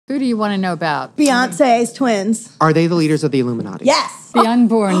Who do you want to know about? Beyonce's twins. Are they the leaders of the Illuminati? Yes. The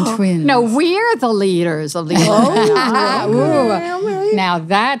unborn twins. No, we're the leaders of the Illuminati. Ooh. Now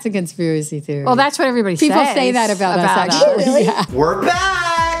that's a conspiracy theory. Well, that's what everybody says. People say that about us, actually. Really? Yeah. We're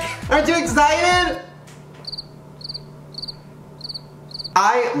back! Aren't you excited?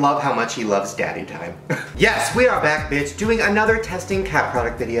 I love how much he loves daddy time. Yes, we are back, bitch, doing another testing cat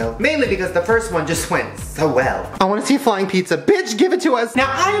product video. Mainly because the first one just went so well. I want to see flying pizza. Bitch, give it to us. Now,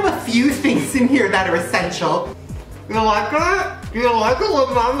 I have a few things in here that are essential. You like that? You like it?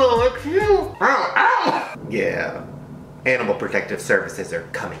 Look, Mom, look you. Ow, ow. Yeah. Animal Protective Services are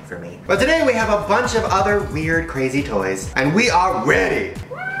coming for me. But today we have a bunch of other weird, crazy toys, and we are ready.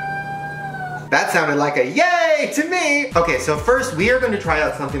 That sounded like a yay to me. Okay, so first we are going to try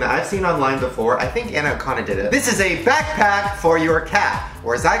out something that I've seen online before. I think Anna kind of did it. This is a backpack for your cat,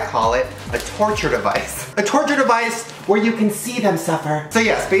 or as I call it, a torture device. A torture device where you can see them suffer. So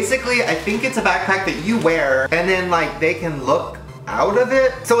yes, basically I think it's a backpack that you wear and then like they can look out of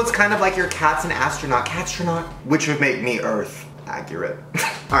it. So it's kind of like your cat's an astronaut, catstronaut, which would make me Earth accurate.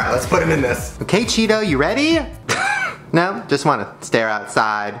 All right, let's put him in this. Okay, Cheeto, you ready? No? Just want to stare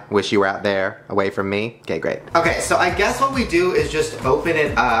outside. Wish you were out there, away from me. Okay, great. Okay, so I guess what we do is just open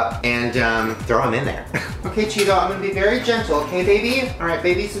it up and throw him in there. Okay, Cheeto, I'm gonna be very gentle, okay, baby? All right,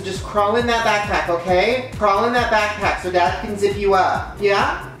 baby, so just crawl in that backpack, okay? Crawl in that backpack so Dad can zip you up.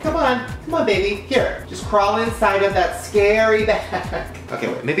 Yeah? Come on, baby. Here, just crawl inside of that scary bag.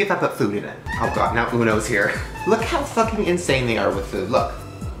 Okay, wait, maybe if I put food in it. Oh God, now Uno's here. Look how fucking insane they are with food, look.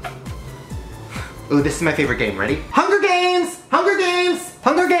 Ooh, this is my favorite game. Ready? Hunger Games! Hunger Games!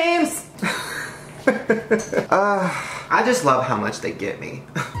 Hunger Games! I just love how much they get me.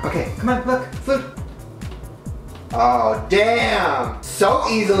 Okay, come on, look, food. Oh, damn! So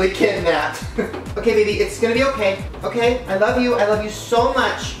easily kidnapped. Okay, baby, it's gonna be okay. Okay? I love you so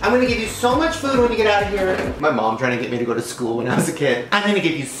much. I'm gonna give you so much food when you get out of here. My mom trying to get me to go to school when I was a kid. I'm gonna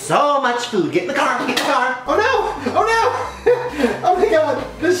give you so much food. Get in the car, get in the car. Oh no! Oh no! Oh my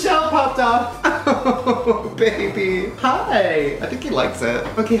God, the shell popped off. Oh, baby. Hi. I think he likes it.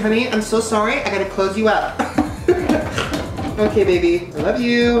 Okay, honey, I'm so sorry. I gotta close you up. Okay, baby, I love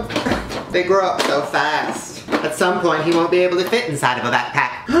you. They grow up so fast. At some point, he won't be able to fit inside of a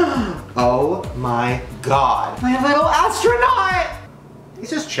backpack. Oh my God. My little astronaut. He's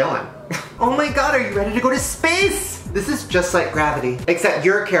just chilling. Oh my God, are you ready to go to space? This is just like gravity, except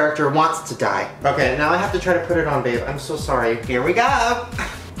your character wants to die. Okay, now I have to try to put it on, babe. I'm so sorry. Here we go.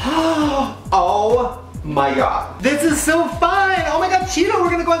 Oh my God. This is so fun. Oh my God, Cheeto, we're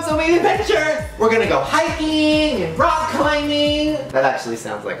gonna go on so many adventures. We're gonna go hiking and rock climbing. That actually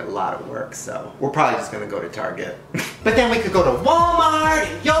sounds like a lot of work, so we're probably just gonna go to Target. But then we could go to Walmart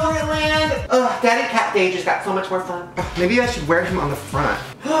and Yogurtland. Ugh, Daddy Cat Day just got so much more fun. Ugh, maybe I should wear him on the front.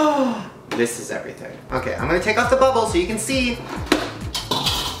 This is everything. Okay, I'm gonna take off the bubble so you can see.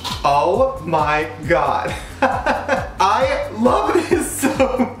 Oh my God. I love this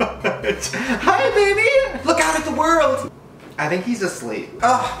so much. Hi, baby. Look out at the world. I think he's asleep.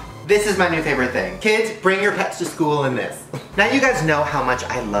 Oh, this is my new favorite thing. Kids, bring your pets to school in this. Now you guys know how much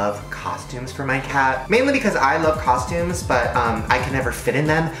I love costumes for my cat. Mainly because I love costumes, but I can never fit in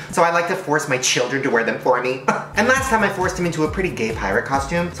them. So I like to force my children to wear them for me. And last time I forced him into a pretty gay pirate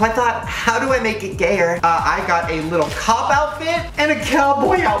costume. So I thought, how do I make it gayer? I got a little cop outfit and a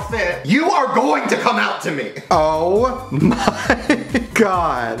cowboy outfit. You are going to come out to me. Oh my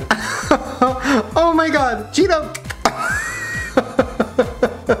God. Oh my God, Cheeto.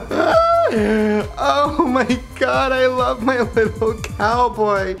 Oh my God, I love my little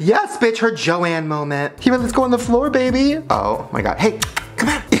cowboy. Yes, bitch, her Joanne moment. Here, let's go on the floor, baby. Oh my God, hey, come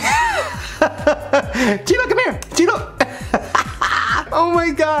on. Cheeto, come here, Cheeto. Oh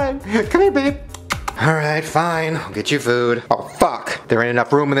my God, come here, babe. All right, fine, I'll get you food. Oh fuck, there ain't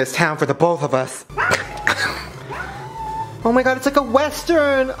enough room in this town for the both of us. Oh my God, it's like a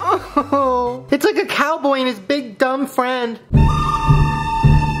Western. Oh, it's like a cowboy and his big dumb friend.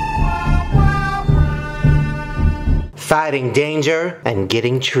 Fighting danger and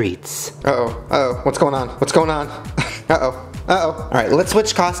getting treats. Uh-oh, what's going on? What's going on? Uh-oh. All right, let's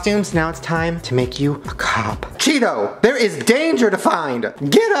switch costumes. Now it's time to make you a cop. Cheeto, there is danger to find.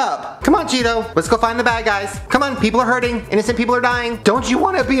 Get up. Come on, Cheeto. Let's go find the bad guys. Come on, people are hurting. Innocent people are dying. Don't you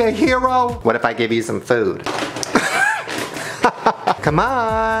want to be a hero? What if I give you some food? Come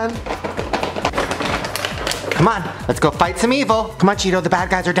on. Come on, let's go fight some evil. Come on, Cheeto, the bad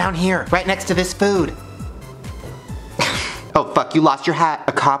guys are down here, right next to this food. Oh, fuck. Look, you lost your hat.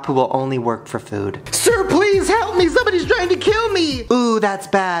 A cop who will only work for food. Sir, please help me. Somebody's trying to kill me. Ooh, that's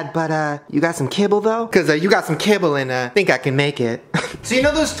bad, but you got some kibble though? Cause you got some kibble and I think I can make it. So you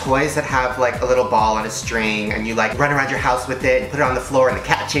know those toys that have like a little ball on a string and you like run around your house with it and put it on the floor and the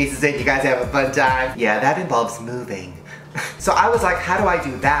cat chases it, you guys have a fun time? Yeah, that involves moving. So I was like, how do I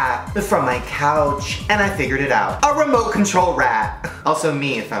do that from my couch? And I figured it out. A remote control rat. Also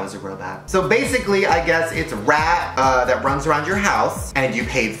me if I was a robot. So basically, I guess it's a rat that runs around your house and you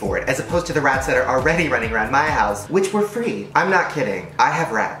paid for it, as opposed to the rats that are already running around my house, which were free. I'm not kidding. I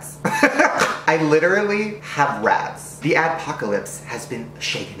have rats. I literally have rats. The adpocalypse has been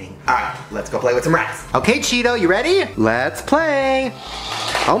shakening. All right, let's go play with some rats. Okay, Cheeto, you ready? Let's play.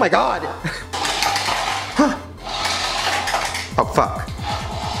 Oh my God. Oh, fuck.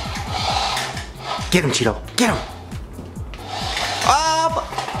 Get him, Cheeto. Get him.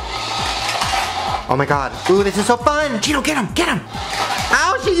 Oh my God. Ooh, this is so fun. Cheeto, get him. Get him.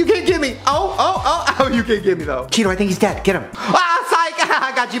 Ow, shit, you can't get me. Oh, you can't get me though. Cheeto, I think he's dead. Get him. Ah, psych.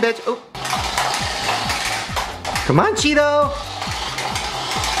 I got you, bitch. Ooh. Come on, Cheeto.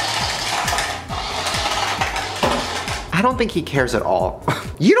 I don't think he cares at all.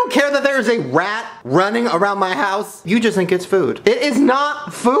 You don't care that there's a rat running around my house? You just think it's food. It is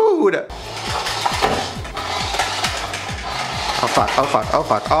not food. Oh fuck, oh fuck, oh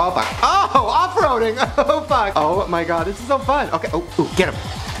fuck, oh fuck. Oh, off-roading, oh fuck. Oh my God, this is so fun. Okay, oh, ooh, get him.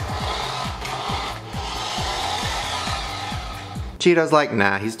 Cheeto's like,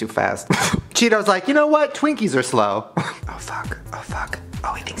 nah, he's too fast. Cheeto's like, you know what, Twinkies are slow. Oh fuck, oh fuck.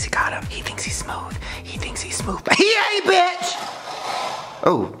 Oh, he thinks he got him. He thinks he's smooth. He thinks he's smooth, but he ain't, bitch!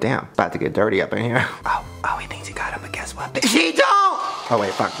 Oh, damn. About to get dirty up in here. Oh, he thinks he got him, but guess what? He don't! Oh,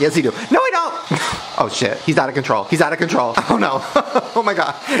 wait, fuck. Yes, he do. No, he don't! Oh, shit. He's out of control. He's out of control. Oh, no. Oh, my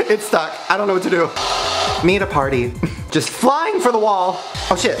God. It's stuck. I don't know what to do. Me at a party. Just flying for the wall.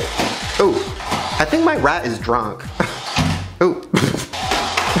 Oh, shit. Ooh. I think my rat is drunk. Ooh.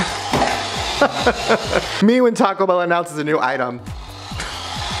 Me when Taco Bell announces a new item.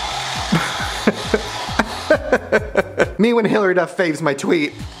 Me when Hillary Duff faves my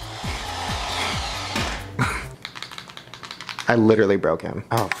tweet. I literally broke him.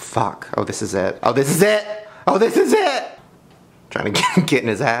 Oh, fuck. Oh, this is it. Oh, this is it. Oh, this is it. Trying to get in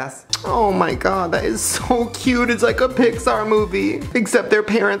his ass. Oh my God, that is so cute. It's like a Pixar movie, except their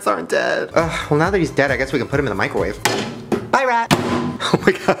parents aren't dead. Well, now that he's dead, I guess we can put him in the microwave. Bye, rat. Oh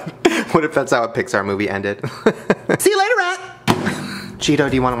my God. What if that's how a Pixar movie ended? See you later, rat. Cheeto,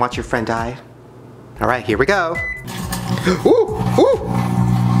 do you want to watch your friend die? All right, here we go. Ooh, ooh.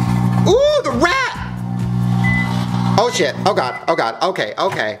 Ooh, the rat! Oh shit, oh God, okay,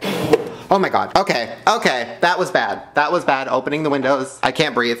 okay. Oh my God, okay, that was bad. That was bad, opening the windows. I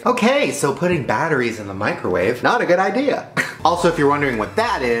can't breathe. Okay, so putting batteries in the microwave, not a good idea. Also, if you're wondering what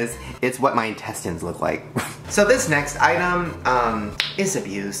that is, it's what my intestines look like. So this next item is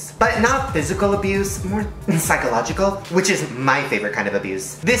abuse, but not physical abuse, more psychological, which is my favorite kind of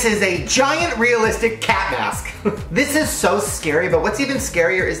abuse. This is a giant realistic cat mask. This is so scary, but what's even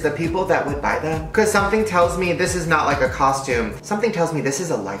scarier is the people that would buy them. Because something tells me this is not like a costume. Something tells me this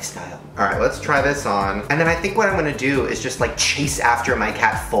is a lifestyle. All right, let's try this on. And then I think what I'm gonna do is just like chase after my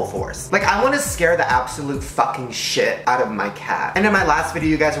cat full force. Like I wanna scare the absolute fucking shit out of my cat. And in my last video,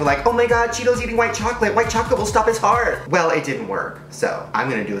 you guys were like, oh my God, Cheeto's eating white chocolate. White chocolate will stop his heart. Well, it didn't work. So I'm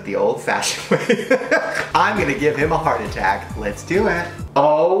gonna do it the old fashioned way. I'm gonna give him a heart attack. Let's do it.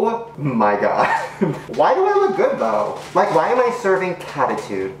 Oh my God. Why do I look good though? Like, why am I serving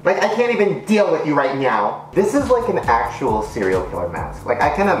catitude? Like, I can't even deal with you right now. This is like an actual serial killer mask. Like,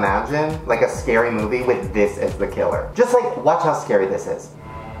 I can imagine like a scary movie with this as the killer. Just like, watch how scary this is.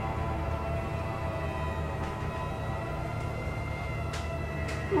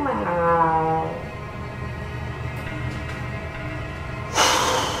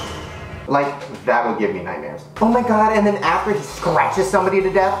 Like, that would give me nightmares. Oh my God, and then after he scratches somebody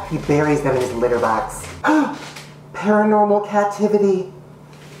to death, he buries them in his litter box. Paranormal captivity.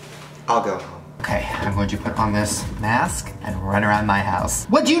 I'll go home. Okay, I'm going to put on this mask and run around my house.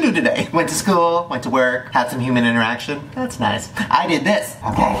 What'd you do today? Went to school, went to work, had some human interaction. That's nice. I did this.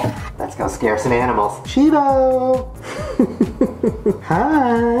 Okay, let's go scare some animals. Cheeto!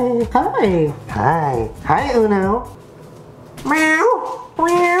 Hi. Hi. Hi. Hi, Uno. Meow.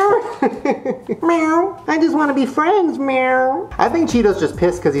 Meow. Meow. I just want to be friends, meow. I think Cheeto's just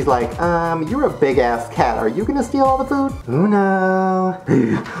pissed because he's like, you're a big ass cat. Are you gonna steal all the food? Uno.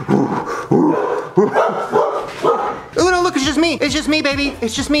 Uno, look, it's just me. It's just me, baby.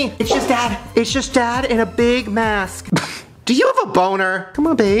 It's just me. It's just dad. It's just dad in a big mask. Do you have a boner? Come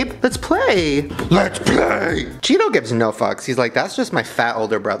on, babe. Let's play. Let's play. Cheeto gives no fucks. He's like, that's just my fat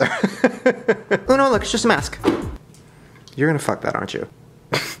older brother. Oh no, look, it's just a mask. You're gonna fuck that, aren't you?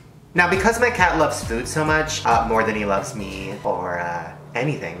 Now, because my cat loves food so much, more than he loves me, or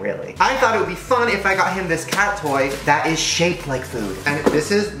anything really, I thought it would be fun if I got him this cat toy that is shaped like food. And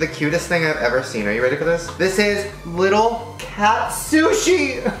this is the cutest thing I've ever seen. Are you ready for this? This is little cat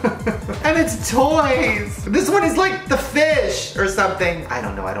sushi. And it's toys. This one is like the fish or something. I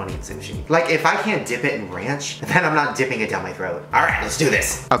don't know, I don't eat sushi. Like, if I can't dip it in ranch, then I'm not dipping it down my throat. All right, let's do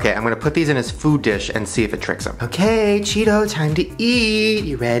this. Okay, I'm gonna put these in his food dish and see if it tricks him. Okay, Cheeto, time to eat.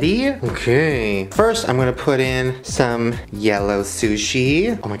 You ready? Okay. First, I'm gonna put in some yellow sushi.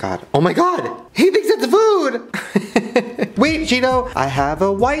 Oh my god. Oh my god! He thinks it's food! Wait, Cheeto, I have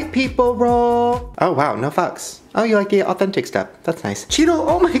a white people roll. Oh wow, no fucks. Oh, you like the authentic stuff. That's nice. Cheeto,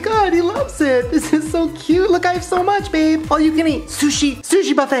 oh my god, he loves it. This is so cute. Look, I have so much, babe. All you can eat.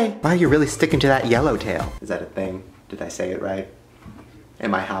 Sushi buffet. Wow, you're really sticking to that yellow tail. Is that a thing? Did I say it right?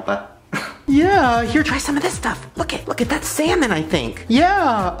 Am I Hapa? Yeah, here, try some of this stuff. Look at that salmon, I think.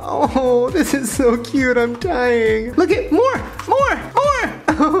 Yeah. Oh, this is so cute. I'm dying. Look at more.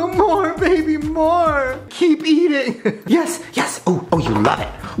 Oh, more, baby, more. Keep eating. Yes. Oh, you love it.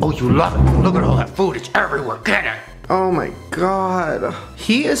 Oh, you love it. Look at all that food. It's everywhere. Get it. Oh my god.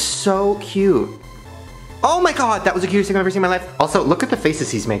 He is so cute. Oh my god, that was the cutest thing I've ever seen in my life. Also, look at the faces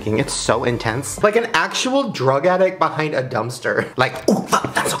he's making. It's so intense. Like an actual drug addict behind a dumpster. Like, oh,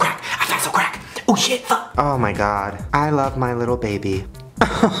 fuck, that's so crack. I found so crack. Oh shit, fuck. Oh my god. I love my little baby.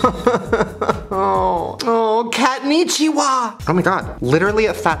 Oh, cat Nichiwa. Oh my god, literally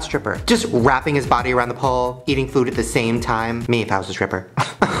a fat stripper. Just wrapping his body around the pole, eating food at the same time. Me if I was a stripper.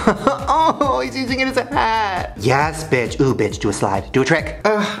 Oh, he's using it as a hat. Yes, bitch. Ooh, bitch, do a slide. Do a trick.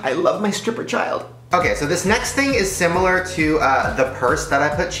 I love my stripper child. Okay, so this next thing is similar to the purse that I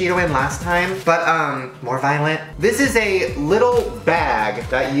put Cheeto in last time, but more violent. This is a little bag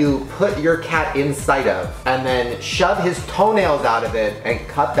that you put your cat inside of and then shove his toenails out of it and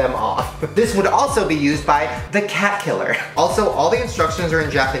cut them off. This would also be used by the cat killer. Also, all the instructions are in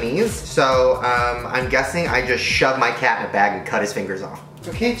Japanese, so I'm guessing I just shove my cat in a bag and cut his fingers off.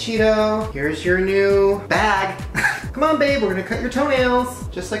 Okay, Cheeto, here's your new bag. Come on, babe, we're gonna cut your toenails,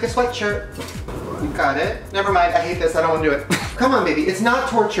 just like a sweatshirt. You got it. Never mind, I hate this, I don't wanna do it. Come on, baby, it's not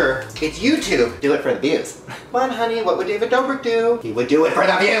torture, it's YouTube. Do it for the views. Come on, honey, what would David Dobrik do? He would do it for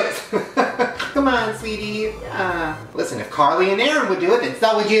the views. Come on, sweetie. Yeah. Listen, if Carly and Aaron would do it, then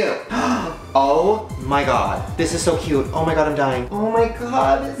so would you. Oh my god, this is so cute. Oh my god, I'm dying. Oh my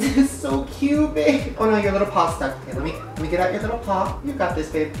god, this is so cute, babe. Oh no, your little paw stuck. Okay, let me get out your little paw. You got this,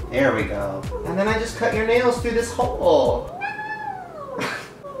 babe. There we go. And then I just cut your nails through this hole.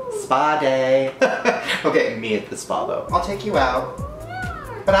 Spa day. Okay, me at the spa though. I'll take you out.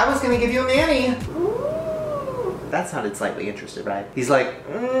 But I was gonna give you a mani. That sounded slightly interested, right? He's like,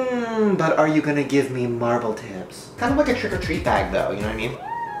 but are you gonna give me marble tips? Kind of like a trick-or-treat bag though, you know what I mean?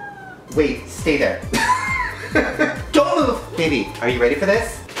 Wait, stay there. Don't move! Baby, are you ready for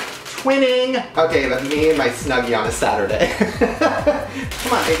this? Twinning! Okay, but me and my Snuggie on a Saturday.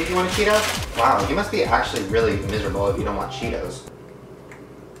 Come on, baby, do you want a Cheeto? Wow, you must be actually really miserable if you don't want Cheetos.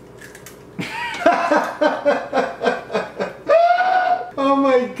 Oh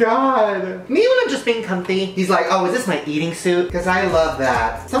my god. Me when I'm just being comfy. He's like, oh, is this my eating suit? Because I love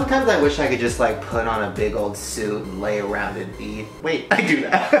that. Sometimes I wish I could just like put on a big old suit and lay around and eat. Wait, I do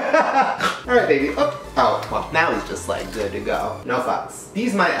that. Alright, baby. Oh, well, now he's just like good to go. No fucks.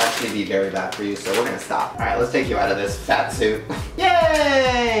 These might actually be very bad for you, so we're gonna stop. Alright, let's take you out of this fat suit.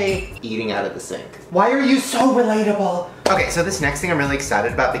 Yay! Eating out of the sink. Why are you so relatable? Okay, so this next thing I'm really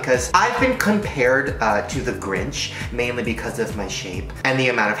excited about because I've been compared to the Grinch, mainly because of my shape and the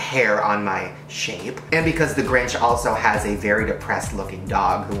amount of hair on my shape, and because the Grinch also has a very depressed looking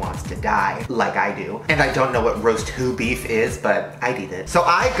dog who wants to die, like I do. And I don't know what roast who beef is, but I'd eat it. So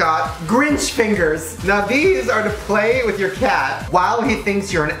I got Grinch fingers. Now these are to play with your cat while he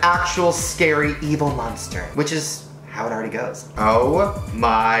thinks you're an actual scary evil monster, which is how it already goes. Oh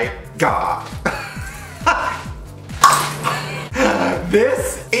my god.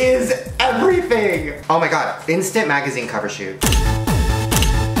 This is everything! Oh my god, instant magazine cover shoot.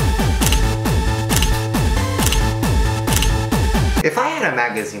 If I had a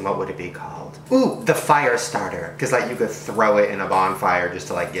magazine, what would it be called? Ooh, the fire starter. Cause like you could throw it in a bonfire just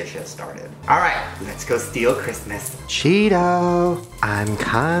to like get shit started. All right, let's go steal Christmas. Cheeto, I'm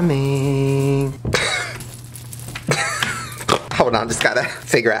coming. Hold on, just gotta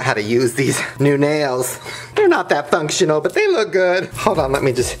figure out how to use these new nails. They're not that functional, but they look good. Hold on, let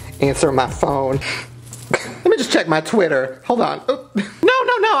me just answer my phone. Let me just just check my Twitter. Hold on. Oh.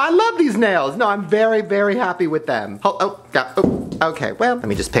 No, I love these nails. No, I'm very, very happy with them. Okay, well, let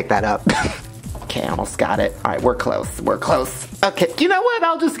me just pick that up. Okay, almost got it. All right, we're close. Okay, you know what?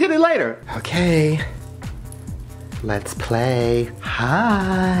 I'll just get it later. Okay, let's play.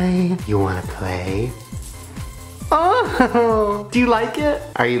 Hi, you wanna play? Oh, do you like it?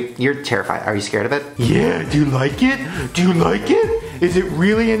 You're terrified. Are you scared of it? Yeah, do you like it? Do you like it? Is it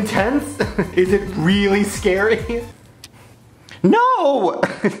really intense? Is it really scary? No!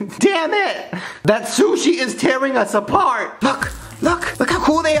 Damn it! That sushi is tearing us apart. Look how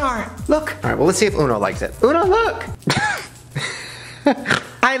cool they are. Look. All right, well, let's see if Uno likes it. Uno, look.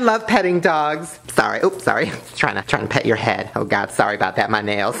 I love petting dogs. Sorry, oops, sorry. Trying to pet your head. Oh God, sorry about that. My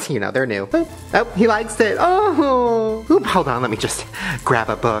nails, you know, they're new. Oh, he likes it. Oh, oop, hold on, let me just grab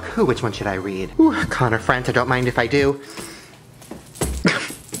a book. Ooh, which one should I read? Ooh, Connor Frent, don't mind if I do.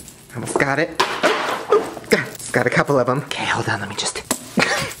 Almost got it. Just got a couple of them. Okay, hold on, let me just.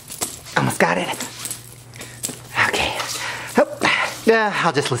 Almost got it. Okay.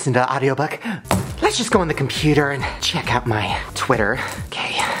 I'll just listen to the audiobook. Let's just go on the computer and check out my Twitter.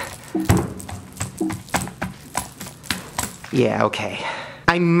 Okay. Yeah, okay.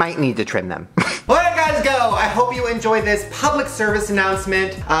 I might need to trim them. Well, there guys go. I hope you enjoyed this public service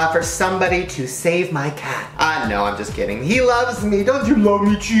announcement for somebody to save my cat. No, I'm just kidding. He loves me. Don't you love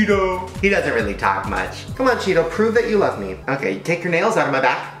me, Cheeto? He doesn't really talk much. Come on, Cheeto, prove that you love me. Okay, take your nails out of my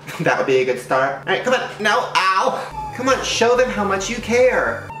back. That would be a good start. All right, come on. No, ow. Come on, show them how much you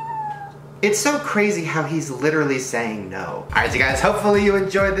care. It's so crazy how he's literally saying no. All right, you guys, hopefully you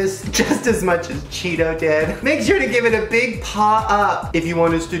enjoyed this just as much as Cheeto did. Make sure to give it a big paw up if you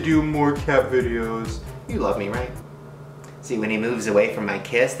want us to do more cat videos. You love me, right? See, when he moves away from my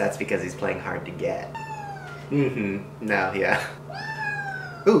kiss, that's because he's playing hard to get. No, yeah.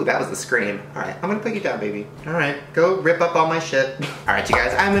 Ooh, that was the scream. All right, I'm gonna put you down, baby. All right, go rip up all my shit. All right, you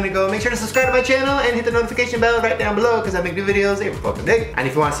guys, I'm gonna go make sure to subscribe to my channel and hit the notification bell right down below because I make new videos every fucking day. And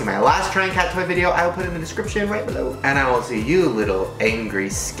if you wanna see my last trying cat toy video, I will put it in the description right below. And I will see you little angry,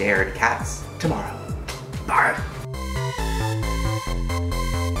 scared cats tomorrow. Bye.